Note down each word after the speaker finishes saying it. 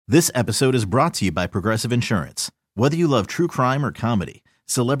This episode is brought to you by Progressive Insurance. Whether you love true crime or comedy,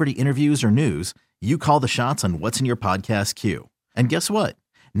 celebrity interviews or news, you call the shots on what's in your podcast queue. And guess what?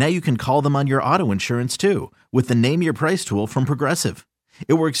 Now you can call them on your auto insurance too with the Name Your Price tool from Progressive.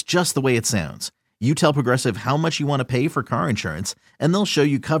 It works just the way it sounds. You tell Progressive how much you want to pay for car insurance, and they'll show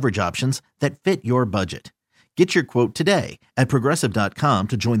you coverage options that fit your budget. Get your quote today at Progressive.com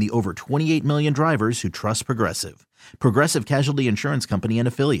to join the over 28 million drivers who trust Progressive. Progressive Casualty Insurance Company and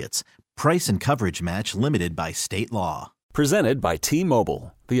Affiliates. Price and coverage match limited by state law. Presented by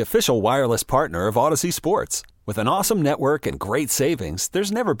T-Mobile, the official wireless partner of Odyssey Sports. With an awesome network and great savings,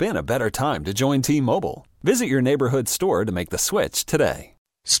 there's never been a better time to join T-Mobile. Visit your neighborhood store to make the switch today.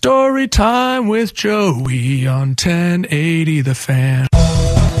 Story time with Joey on 1080 The Fan.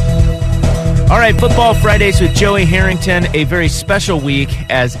 All right, Football Fridays with Joey Harrington, a very special week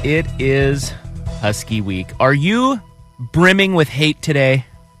as it is Husky Week. Are you brimming with hate today?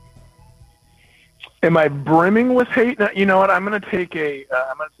 Am I brimming with hate? Now, you know what? I'm going to take a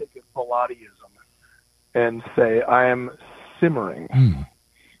Pilatism and say I am simmering.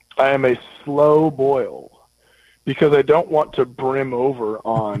 I am a slow boil because I don't want to brim over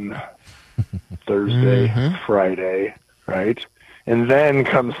on Thursday, Friday, right? And then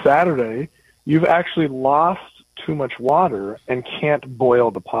come Saturday, you've actually lost too much water and can't boil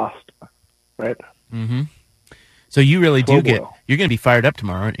the pasta, right? Mm-hmm. So you really Slow do boil. you're going to be fired up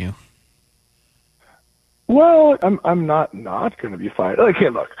tomorrow, aren't you? Well, I'm not going to be fired. Okay,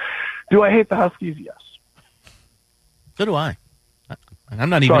 look, do I hate the Huskies? Yes. So do I.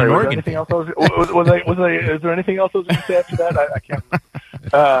 I'm not even Sorry, an was there Oregon anything fan. else is there anything else I was going to say after that? I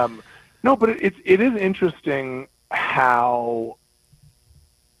can't. No, but it is interesting how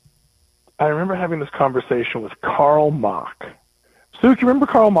I remember having this conversation with Karl Mock. Sue, you remember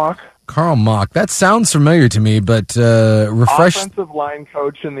Karl Mock? Karl Mock. That sounds familiar to me, but refresh. Offensive line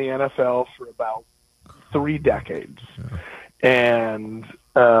coach in the NFL for about 3 decades. And,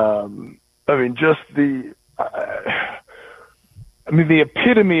 I mean, just the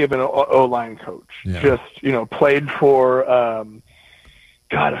epitome of an O-line coach. Yeah. Just, played for,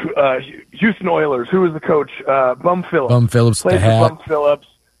 Houston Oilers. Who was the coach? Bum Phillips. Bum Phillips, Played the for hat. Bum Phillips.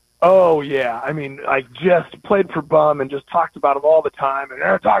 Oh, yeah. I mean, I just played for Bum and just talked about him all the time. And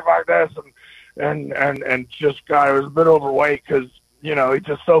talk like this. And just, guy was a bit overweight because, he's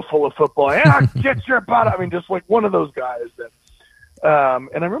just so full of football. Yeah, get your butt. I mean, just like one of those guys that,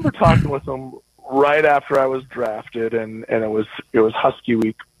 and I remember talking with him right after I was drafted and it was Husky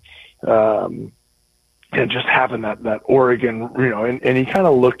Week. And just having that Oregon, and he kind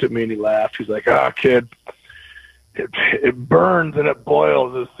of looked at me and he laughed. He's like, kid, it burns and it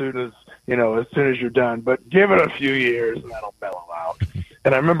boils as soon as you're done, but give it a few years and that'll mellow out.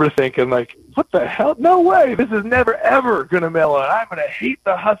 And I remember thinking, like, what the hell? No way. This is never, ever going to mellow out. I'm going to hate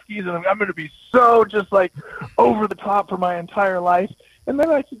the Huskies and I'm going to be so just like over the top for my entire life. And then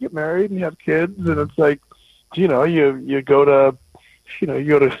I could get married and have kids. And it's like, you go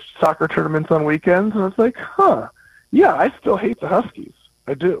to soccer tournaments on weekends and it's like, yeah, I still hate the Huskies.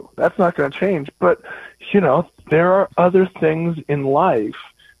 I do. That's not going to change. But, there are other things in life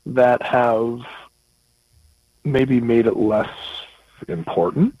that have maybe made it less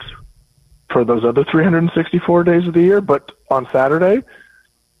important for those other 364 days of the year. But on Saturday,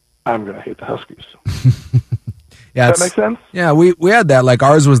 I'm going to hate the Huskies. Yeah, Does that make sense? Yeah, we had that. Like,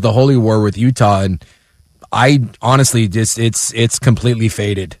 ours was the holy war with Utah, and I honestly just it's completely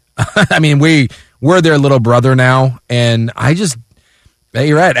faded. I mean, we're their little brother now, and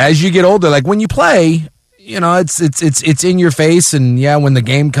you're right. As you get older, like when you play, it's in your face, and yeah, when the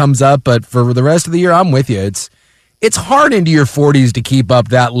game comes up. But for the rest of the year, I'm with you. It's hard into your 40s to keep up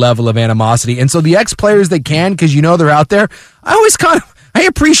that level of animosity, and so the ex-players that can, because they're out there, I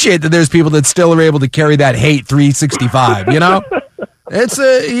appreciate that there's people that still are able to carry that hate 365. It's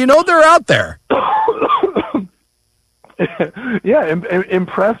they're out there. Yeah,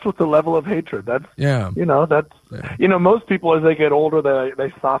 impressed with the level of hatred. That's most people as they get older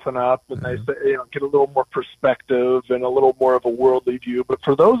they soften up and they say, get a little more perspective and a little more of a worldly view. But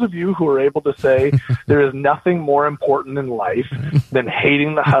for those of you who are able to say there is nothing more important in life than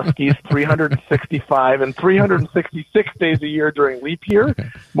hating the Huskies 365 and 366 days a year during leap year,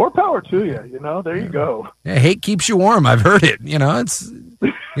 more power to you. There you go. Yeah, hate keeps you warm. I've heard it.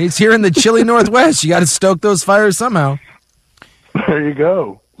 It's here in the chilly Northwest. You got to stoke those fires somehow. There you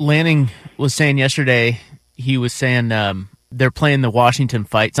go. Lanning was saying yesterday, he was saying they're playing the Washington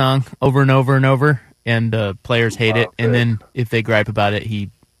Fight song over and over and over, and the players hate it. And then if they gripe about it, he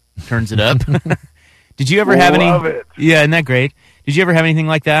turns it up. Did you ever have any? Love it. Yeah, isn't that great? Did you ever have anything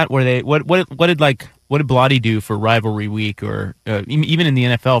like that where they what did like What did Blotty do for rivalry week, or even in the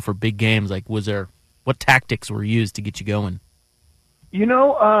NFL for big games? Like, what tactics were used to get you going? You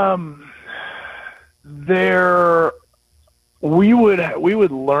know, we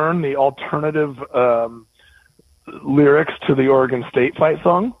would learn the alternative lyrics to the Oregon State fight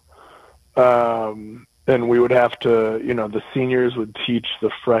song. And we would have to, the seniors would teach the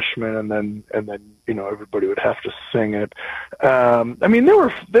freshmen, and then everybody would have to sing it. I mean,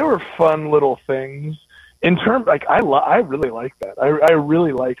 there were fun little things in terms, like, I really like that. I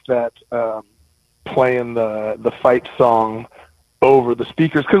really like that, playing the fight song over the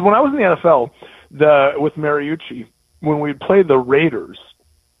speakers. Cause when I was in the NFL, with Mariucci, when we played the Raiders,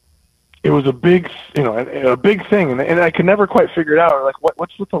 it was a big thing. And I could never quite figure it out. Like,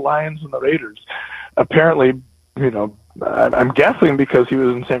 what's with the Lions and the Raiders? Apparently, I'm guessing because he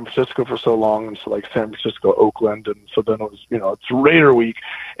was in San Francisco for so long, and so like San Francisco, Oakland, and so then it was, it's Raider week,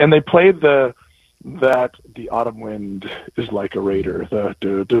 and they played the autumn wind is like a raider, the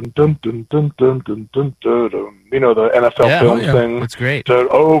dun dun dun dun dun dun dun dun dun, the NFL film thing. That's great.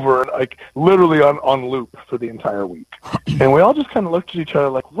 Over and like literally on loop for the entire week, and we all just kind of looked at each other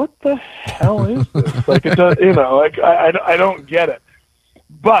like, what the hell is this? Like, it does, like I don't get it.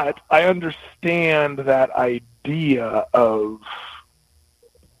 But I understand that idea of,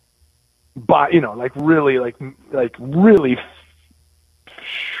 really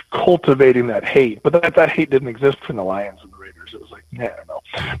cultivating that hate. But that hate didn't exist between the Lions and the Raiders. It was like, I don't know.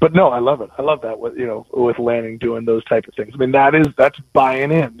 But no, I love it. I love that with Lanning doing those type of things. I mean, that's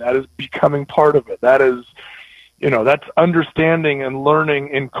buying in. That is becoming part of it. That is, that's understanding and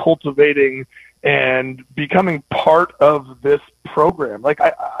learning and cultivating and becoming part of this program. Like,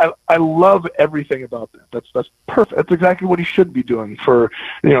 I love everything about that. That's perfect. That's exactly what he should be doing for,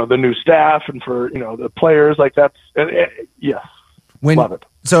 the new staff and for, the players. Like, yes. Love it.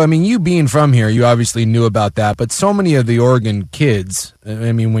 So, I mean, you being from here, you obviously knew about that, but so many of the Oregon kids,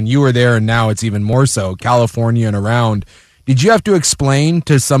 I mean, when you were there, and now it's even more so, California and around, did you have to explain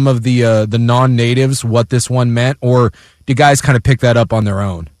to some of the non-natives what this one meant, or did guys kind of pick that up on their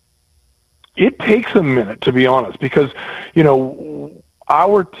own? It takes a minute, to be honest, because,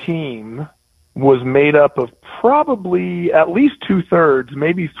 our team was made up of probably at least 2/3,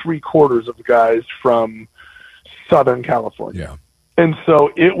 maybe 3/4 of the guys from Southern California. Yeah. And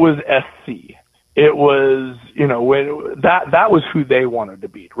so it was SC. It was, when that was who they wanted to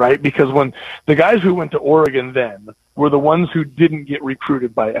beat, right? Because when the guys who went to Oregon then were the ones who didn't get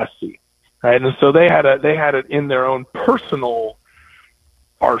recruited by SC, right? And so they had it in their own personal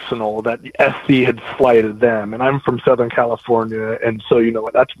arsenal that SC had slighted them. And I'm from Southern California, and so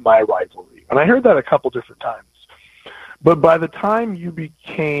that's my rivalry. And I heard that a couple different times. But by the time you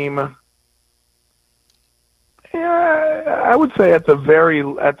became, I would say at the very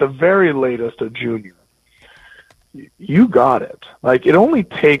latest a junior, you got it. Like, it only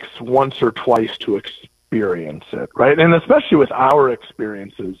takes once or twice to experience it, right? And especially with our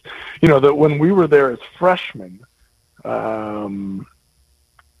experiences, that when we were there as freshmen,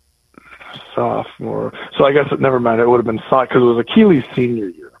 sophomore. So I guess never mind. It would have been because it was Achilles' senior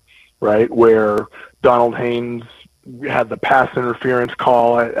year, right, where Donald Haynes had the pass interference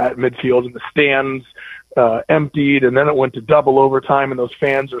call at midfield, and the stands emptied, and then it went to double overtime, and those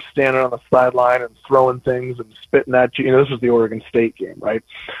fans are standing on the sideline and throwing things and spitting at you. This was the Oregon State game, right?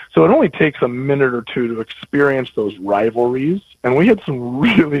 So it only takes a minute or two to experience those rivalries, and we had some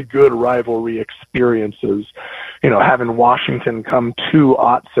really good rivalry experiences, having Washington come to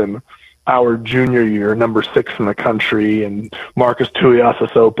Autzen our junior year, number 6 in the country, and Marcus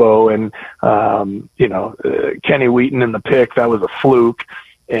Tuiasosopo and, Kenny Wheaton in the pick. That was a fluke.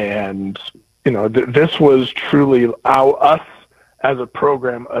 And, this was truly us as a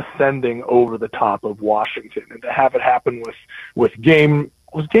program ascending over the top of Washington. And to have it happen was game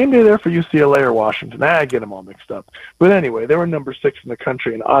day there for UCLA or Washington? I get them all mixed up. But anyway, they were number 6 in the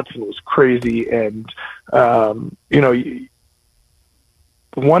country, and Autzen was crazy. And,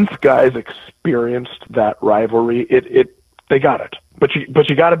 once guys experienced that rivalry, they got it. But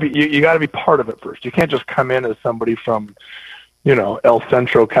you got to be part of it first. You can't just come in as somebody from, El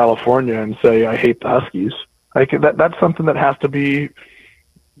Centro, California, and say I hate the Huskies. Like that's something that has to be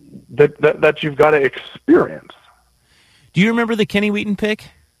that you've got to experience. Do you remember the Kenny Wheaton pick?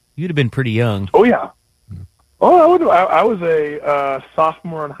 You'd have been pretty young. Oh yeah. Oh, I was a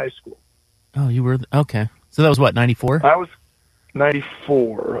sophomore in high school. Oh, you were okay. So that was what, 94? I was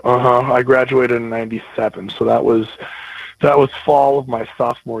 94. I graduated in 97, so that was fall of my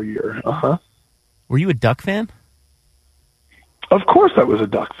sophomore year. Were you a Duck fan? Of course I was a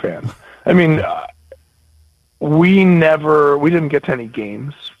Duck fan. I mean, we didn't get to any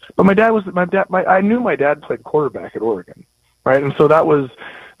games. But I knew my dad played quarterback at Oregon, right? And so that was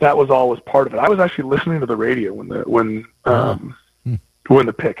always part of it. I was actually listening to the radio when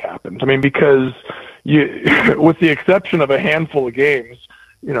the pick happened. I mean, because with the exception of a handful of games,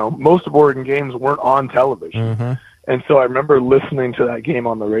 most of Oregon games weren't on television. Mm-hmm. And so I remember listening to that game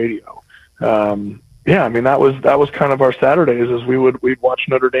on the radio. Yeah, I mean, that was kind of our Saturdays, is we'd watch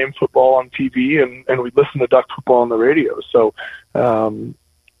Notre Dame football on TV and we'd listen to Duck football on the radio. So,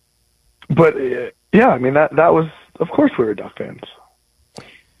 but yeah, I mean, that was, of course we were Duck fans. All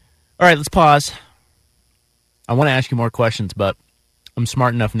right, let's pause. I want to ask you more questions, but I'm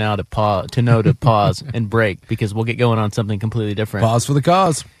smart enough now to know to pause and break, because we'll get going on something completely different. Pause for the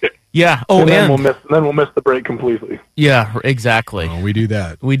cause. Yeah. Oh, and we'll miss the break completely. Yeah, exactly. Oh, we do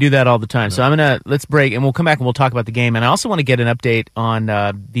that. We do that all the time. So let's break, and we'll come back and we'll talk about the game. And I also want to get an update on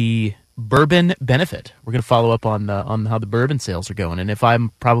the bourbon benefit. We're going to follow up on how the bourbon sales are going, and if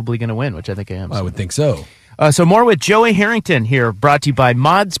I'm probably going to win, which I think I am. I would think so. So more with Joey Harrington here, brought to you by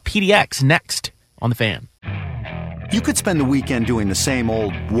Mods PDX, next on The Fan. You could spend the weekend doing the same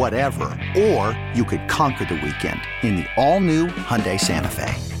old whatever, or you could conquer the weekend in the all-new Hyundai Santa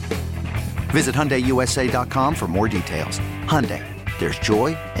Fe. Visit HyundaiUSA.com for more details. Hyundai, there's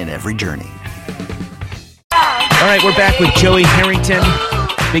joy in every journey. All right, we're back with Joey Harrington.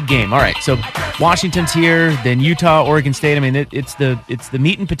 Big game. All right, so Washington's here, then Utah, Oregon State. I mean, it's the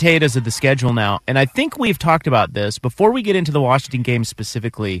meat and potatoes of the schedule now. And I think we've talked about this. Before we get into the Washington game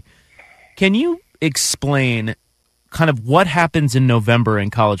specifically, can you explain kind of what happens in November in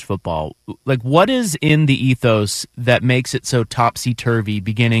college football? Like, what is in the ethos that makes it so topsy-turvy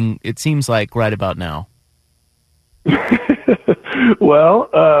beginning, it seems like, right about now?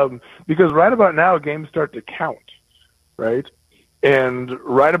 Well, because right about now games start to count, right? And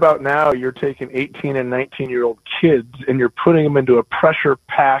right about now you're taking 18 and 19-year-old kids and you're putting them into a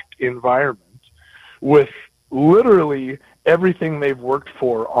pressure-packed environment with literally everything they've worked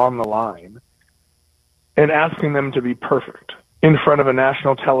for on the line, and asking them to be perfect in front of a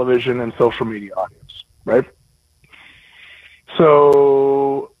national television and social media audience, right?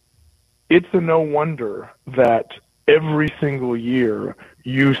 So it's a no wonder that every single year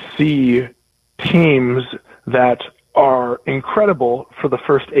you see teams that are incredible for the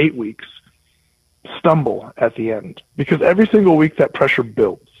first 8 weeks stumble at the end, because every single week that pressure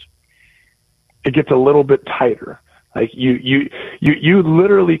builds. It gets a little bit tighter. Like you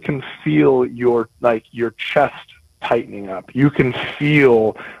literally can feel your chest tightening up. You can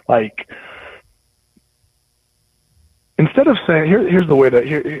feel like, instead of saying, here's the way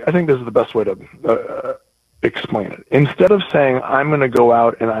I think this is the best way to explain it. Instead of saying, I'm going to go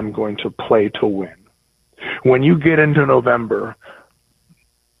out and I'm going to play to win, when you get into November,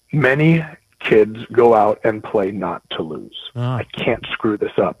 many kids go out and play not to lose. I can't screw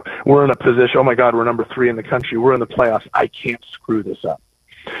this up. We're in a position, oh my God, we're number 3 in the country. We're in the playoffs. I can't screw this up.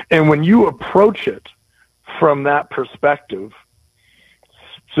 And when you approach it from that perspective,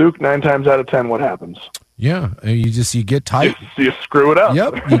 Zook, 9 times out of 10, what happens? Yeah, you get tight. You screw it up.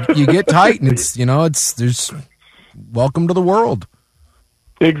 Yep, you get tight, and there's welcome to the world.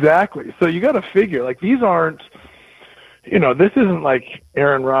 Exactly. So you got to figure, like, these aren't, this isn't like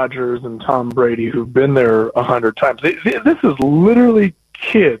Aaron Rodgers and Tom Brady who've been there 100 times. This is literally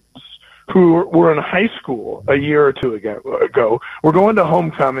kids who were in high school a year or two ago. We're going to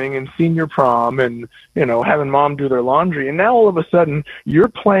homecoming and senior prom and, having mom do their laundry. And now all of a sudden you're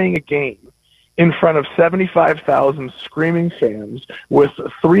playing a game in front of 75,000 screaming fans with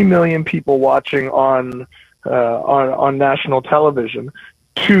 3 million people watching on national television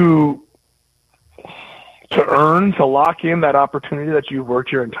to lock in that opportunity that you've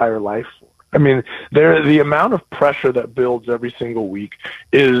worked your entire life for. I mean, the amount of pressure that builds every single week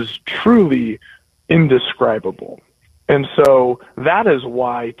is truly indescribable. And so that is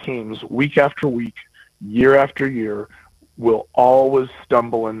why teams week after week, year after year, will always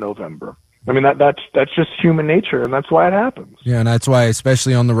stumble in November. I mean, that's just human nature, and that's why it happens. Yeah, and that's why,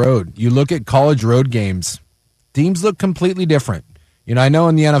 especially on the road, you look at college road games, teams look completely different. I know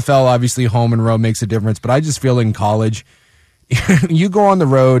in the NFL, obviously, home and road makes a difference, but I just feel in college, you go on the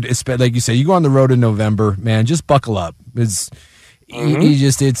road, like you say, you go on the road in November, man, just buckle up. It's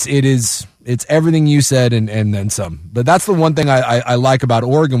everything you said and then some. But that's the one thing I like about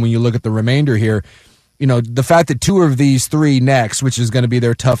Oregon when you look at the remainder here. The fact that 2 of these 3 next, which is going to be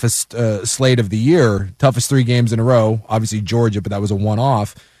their toughest slate of the year, toughest 3 games in a row, obviously Georgia, but that was a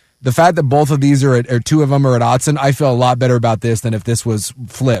one-off. The fact that both of these or 2 of them are at Autzen, I feel a lot better about this than if this was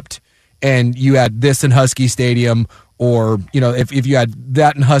flipped and you had this in Husky Stadium or, if you had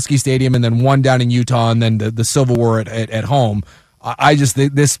that in Husky Stadium and then one down in Utah and then the Civil War at home, I just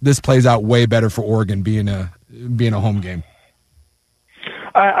think this plays out way better for Oregon being a home game.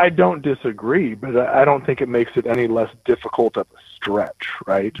 I don't disagree, but I don't think it makes it any less difficult of a stretch,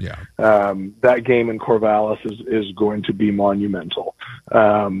 right? Yeah. That game in Corvallis is going to be monumental.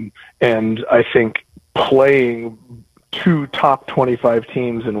 And I think playing two top 25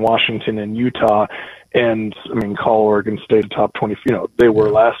 teams in Washington and Utah, and call Oregon State a top 20, they were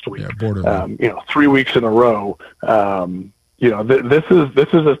last week, 3 weeks in a row. This is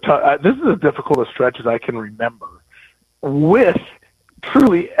as difficult a stretch as I can remember, with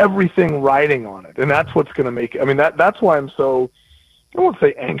truly everything riding on it. And that's what's going to make it. That's why I'm so, I won't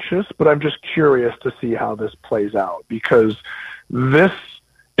say anxious, but I'm just curious to see how this plays out, because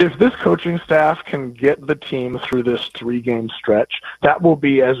if this coaching staff can get the team through this 3-game stretch, that will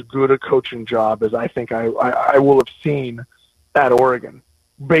be as good a coaching job as I think I will have seen at Oregon,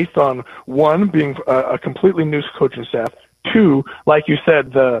 based on, one, being a completely new coaching staff, two, like you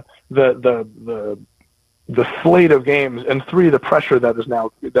said, the slate of games, and three, the pressure that is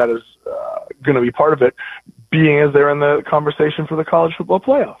going to be part of it, being as they're in the conversation for the college football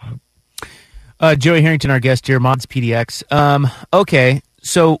playoff. Joey Harrington, our guest here, Mods PDX. Okay,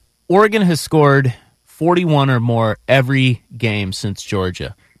 so Oregon has scored 41 or more every game since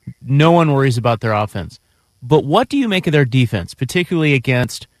Georgia. No one worries about their offense. But what do you make of their defense, particularly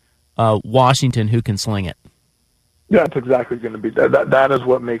against Washington, who can sling it? Yeah, it's exactly going to be that. That is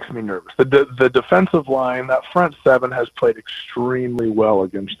what makes me nervous. The defensive line, that front seven, has played extremely well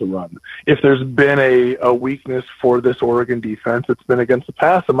against the run. If there's been a weakness for this Oregon defense, it's been against the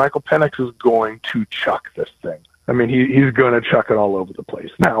pass, and Michael Penix is going to chuck this thing. He's going to chuck it all over the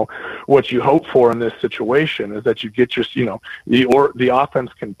place. Now, what you hope for in this situation is that you get the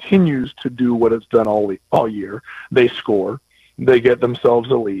offense continues to do what it's done all year. They score. They get themselves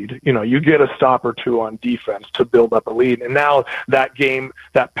a lead. You get a stop or two on defense to build up a lead. And now that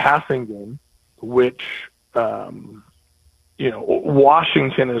passing game, which,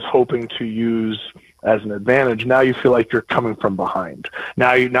 Washington is hoping to use as an advantage, now you feel like you're coming from behind.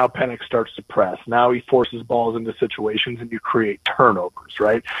 Now Penix starts to press. Now he forces balls into situations and you create turnovers,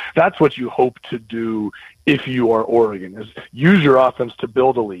 right? That's what you hope to do if you are Oregon, is use your offense to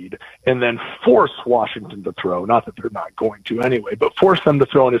build a lead and then force Washington to throw. Not that they're not going to anyway, but force them to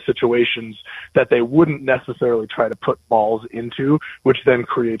throw into situations that they wouldn't necessarily try to put balls into, which then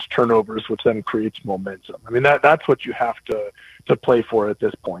creates turnovers, which then creates momentum. That's what you have to play for at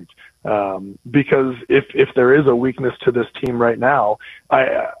this point. Because if there is a weakness to this team right now,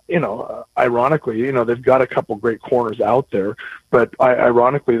 ironically, they've got a couple great corners out there, but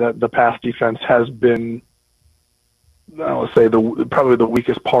ironically that the pass defense has been, I would say, probably the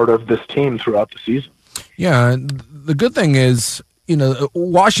weakest part of this team throughout the season. Yeah, the good thing is,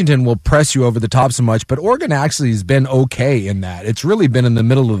 Washington will press you over the top so much, but Oregon actually has been okay in that. It's really been in the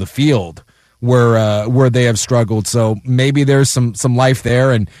middle of the field where they have struggled. So maybe there's some life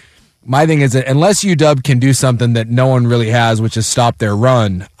there. And my thing is that unless UW can do something that no one really has, which is stop their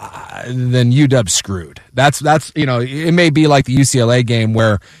run, then UW's screwed. That's it may be like the UCLA game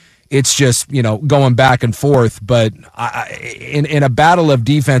where it's just, going back and forth. But in a battle of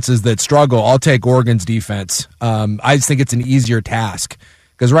defenses that struggle, I'll take Oregon's defense. I just think it's an easier task.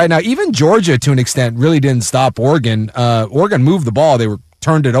 Because right now, even Georgia, to an extent, really didn't stop Oregon. Oregon moved the ball. They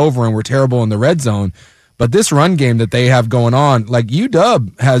turned it over and were terrible in the red zone. But this run game that they have going on, like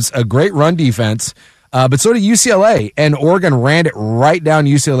UW has a great run defense, but so did UCLA, and Oregon ran it right down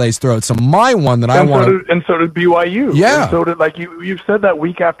UCLA's throat. So my one that I want and so did BYU. Yeah. And so did, you've said that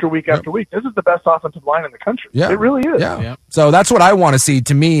week after week after week. This is the best offensive line in the country. Yeah. It really is. Yeah. Yep. So that's what I want to see.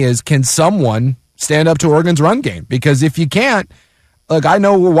 To me, is can someone stand up to Oregon's run game? Because if you can't, look, I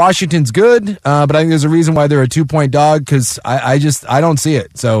know Washington's good, but I think there's a reason why they're a 2-point dog, because I don't see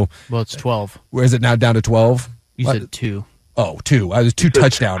it. So, well, it's 12. Where is it now, down to 12? You said 2. Oh, 2. I was 2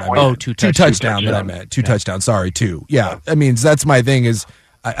 touchdown. Two touchdown that I meant. 2 touchdowns. Sorry, 2. Yeah. That's my thing is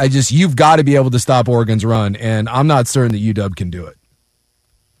I just, you've got to be able to stop Oregon's run, and I'm not certain that UW can do it.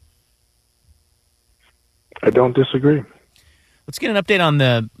 I don't disagree. Let's get an update on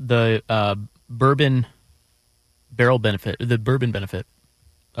the bourbon barrel benefit, the bourbon benefit.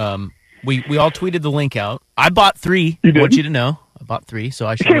 We all tweeted the link out. I bought 3. You did? I want you to know. I bought 3, so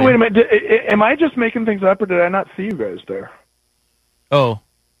I should. Okay, wait a minute. Am I just making things up, or did I not see you guys there? Oh,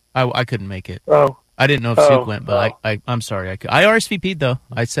 I couldn't make it. Oh, I didn't know if Suk went, but I'm sorry. I RSVP'd though.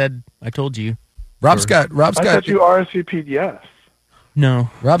 I told you. Rob's got. I thought you RSVP'd. Yes. No.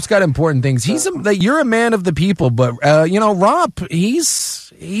 Rob's got important things. You're a man of the people, but Rob,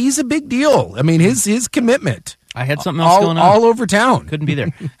 he's a big deal. His commitment. I had something else going on. All over town. Couldn't be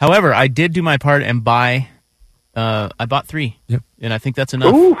there. However, I did do my part and I bought 3. Yep. And I think that's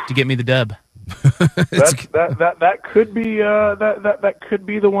enough to get me the dub. That could be that could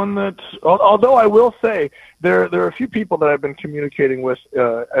be the one that. Although I will say there are a few people that I've been communicating with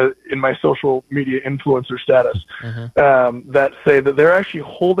in my social media influencer status that say that they're actually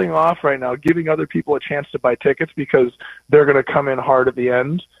holding off right now, giving other people a chance to buy tickets because they're going to come in hard at the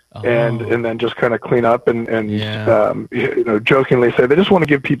end and then just kind of clean up and jokingly say they just want to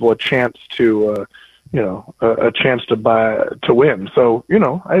give people a chance to a chance to win. So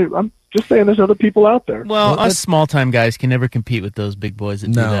I'm just saying there's other people out there. Well, us small-time guys can never compete with those big boys that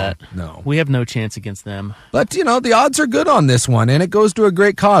do that. No. We have no chance against them. But, the odds are good on this one, and it goes to a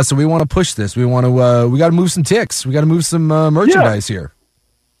great cause, so we want to push this. We want to, we got to move some ticks. We got to move some merchandise here.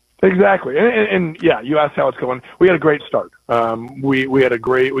 Exactly. And you asked how it's going. We had a great start. We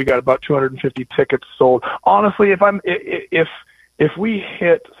got about 250 tickets sold. Honestly, if we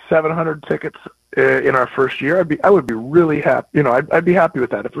hit 700 tickets in our first year, I would be really happy. I'd be happy with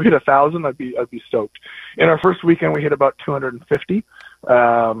that. If we hit 1,000, I'd be stoked. In our first weekend, we hit about 250.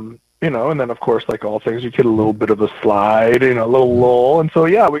 And then of course, like all things, you get a little bit of a slide, a little lull, and so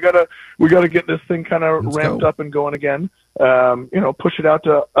we gotta get this thing kind of ramped up and going again. Push it out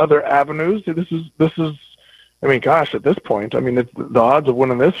to other avenues. This is. I mean, gosh, at this point, the odds of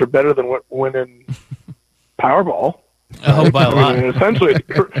winning this are better than winning Powerball. Oh, by a lot. Essentially,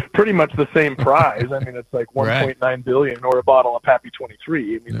 it's pretty much the same prize. It's like 1.9 billion or a bottle of Pappy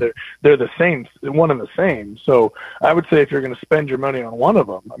 23. They're the same, one and the same. So I would say if you're going to spend your money on one of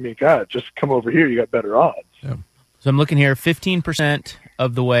them, God, just come over here. You got better odds. Yeah. So I'm looking here, 15%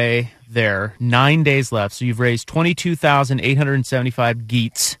 of the way there, 9 days left. So you've raised $22,875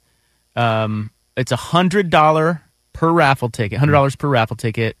 geets. It's $100 per raffle ticket, $100 per raffle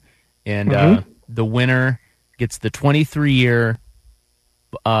ticket, and the winner gets the 23-year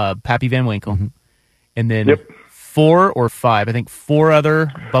Pappy Van Winkle, and then 4 or 5, I think 4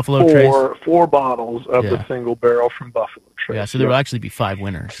 other Buffalo Trace. 4 bottles of the single barrel from Buffalo Trace. Yeah, so there will actually be 5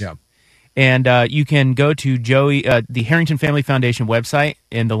 winners. Yeah. And you can go to the Harrington Family Foundation website,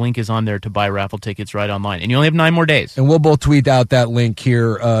 and the link is on there to buy raffle tickets right online. And you only have 9 more days. And we'll both tweet out that link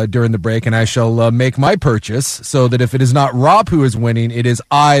here during the break, and I shall make my purchase so that if it is not Rob who is winning, it is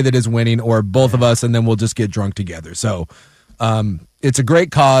I that is winning, or both of us, and then we'll just get drunk together. So it's a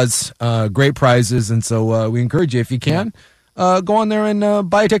great cause, great prizes, and so we encourage you, if you can, go on there and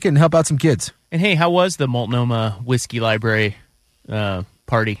buy a ticket and help out some kids. And hey, how was the Multnomah Whiskey Library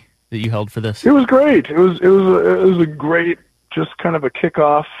party that you held for this? It was great. It was a great, just kind of a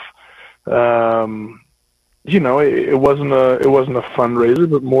kickoff. It wasn't a fundraiser,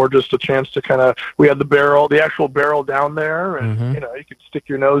 but more just a chance to we had the actual barrel down there, and you could stick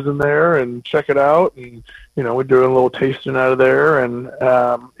your nose in there and check it out, and we're doing a little tasting out of there, and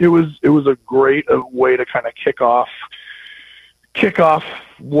it was a great way to kind of kick off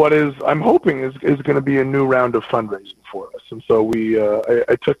what is, I'm hoping, is going to be a new round of fundraising for us. And so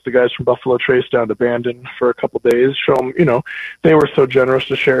I took the guys from Buffalo Trace down to Bandon for a couple of days, show them, they were so generous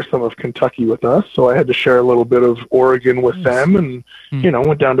to share some of Kentucky with us. So I had to share a little bit of Oregon with them, and,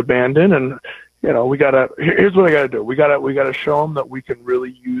 went down to Bandon, and, here's what I got to do. We got to show them that we can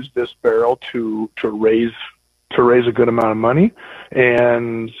really use this barrel to raise a good amount of money.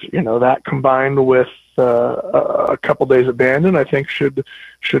 And, that combined with, a couple days at Bandon, I think should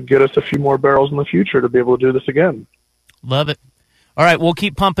get us a few more barrels in the future to be able to do this again. Love it. All right, we'll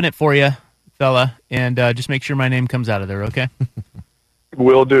keep pumping it for you, fella, and just make sure my name comes out of there, okay?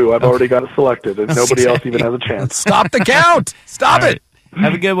 Will do. I've already got it selected, and nobody else even has a chance. Stop the count! Stop it!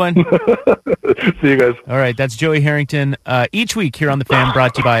 Have a good one. See you guys. All right, that's Joey Harrington. Each week here on The Fan,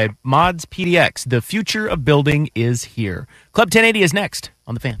 brought to you by Mods PDX. The future of building is here. Club 1080 is next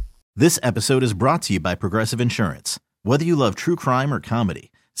on The Fan. This episode is brought to you by Progressive Insurance. Whether you love true crime or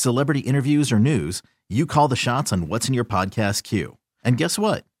comedy, celebrity interviews or news, you call the shots on what's in your podcast queue. And guess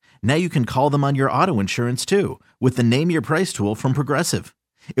what? Now you can call them on your auto insurance too, with the Name Your Price tool from Progressive.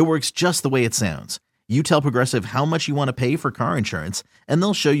 It works just the way it sounds. You tell Progressive how much you want to pay for car insurance, and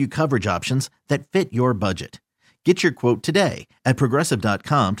they'll show you coverage options that fit your budget. Get your quote today at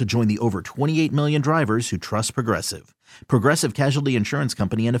Progressive.com to join the over 28 million drivers who trust Progressive. Progressive Casualty Insurance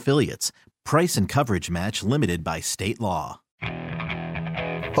Company and Affiliates. Price and coverage match limited by state law.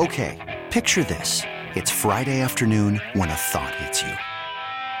 Okay, picture this. It's Friday afternoon when a thought hits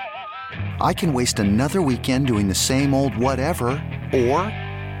you. I can waste another weekend doing the same old whatever, or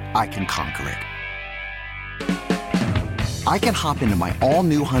I can conquer it. I can hop into my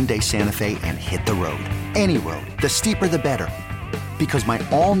all-new Hyundai Santa Fe and hit the road. Any road. The steeper, the better. Because my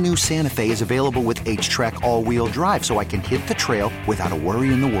all-new Santa Fe is available with H-Track all-wheel drive, so I can hit the trail without a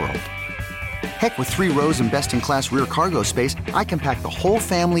worry in the world. Heck, with 3 rows and best-in-class rear cargo space, I can pack the whole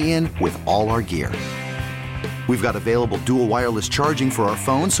family in with all our gear. We've got available dual wireless charging for our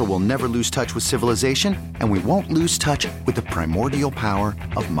phones, so we'll never lose touch with civilization, and we won't lose touch with the primordial power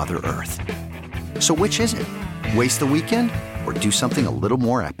of Mother Earth. So which is it? Waste the weekend or do something a little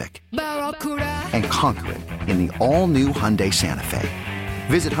more epic? And conquer it in the all-new Hyundai Santa Fe.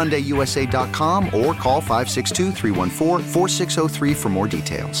 Visit HyundaiUSA.com or call 562-314-4603 for more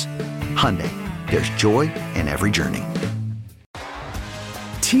details. Hyundai, there's joy in every journey.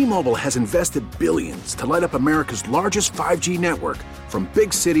 T-Mobile has invested billions to light up America's largest 5G network, from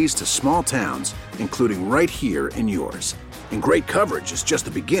big cities to small towns, including right here in yours. And great coverage is just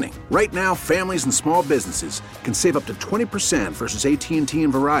the beginning. Right now, families and small businesses can save up to 20% versus AT&T and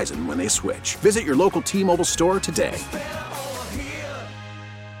Verizon when they switch. Visit your local T-Mobile store today.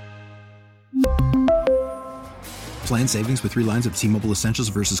 Plan savings with 3 lines of T-Mobile Essentials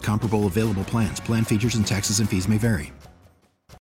versus comparable available plans. Plan features and taxes and fees may vary.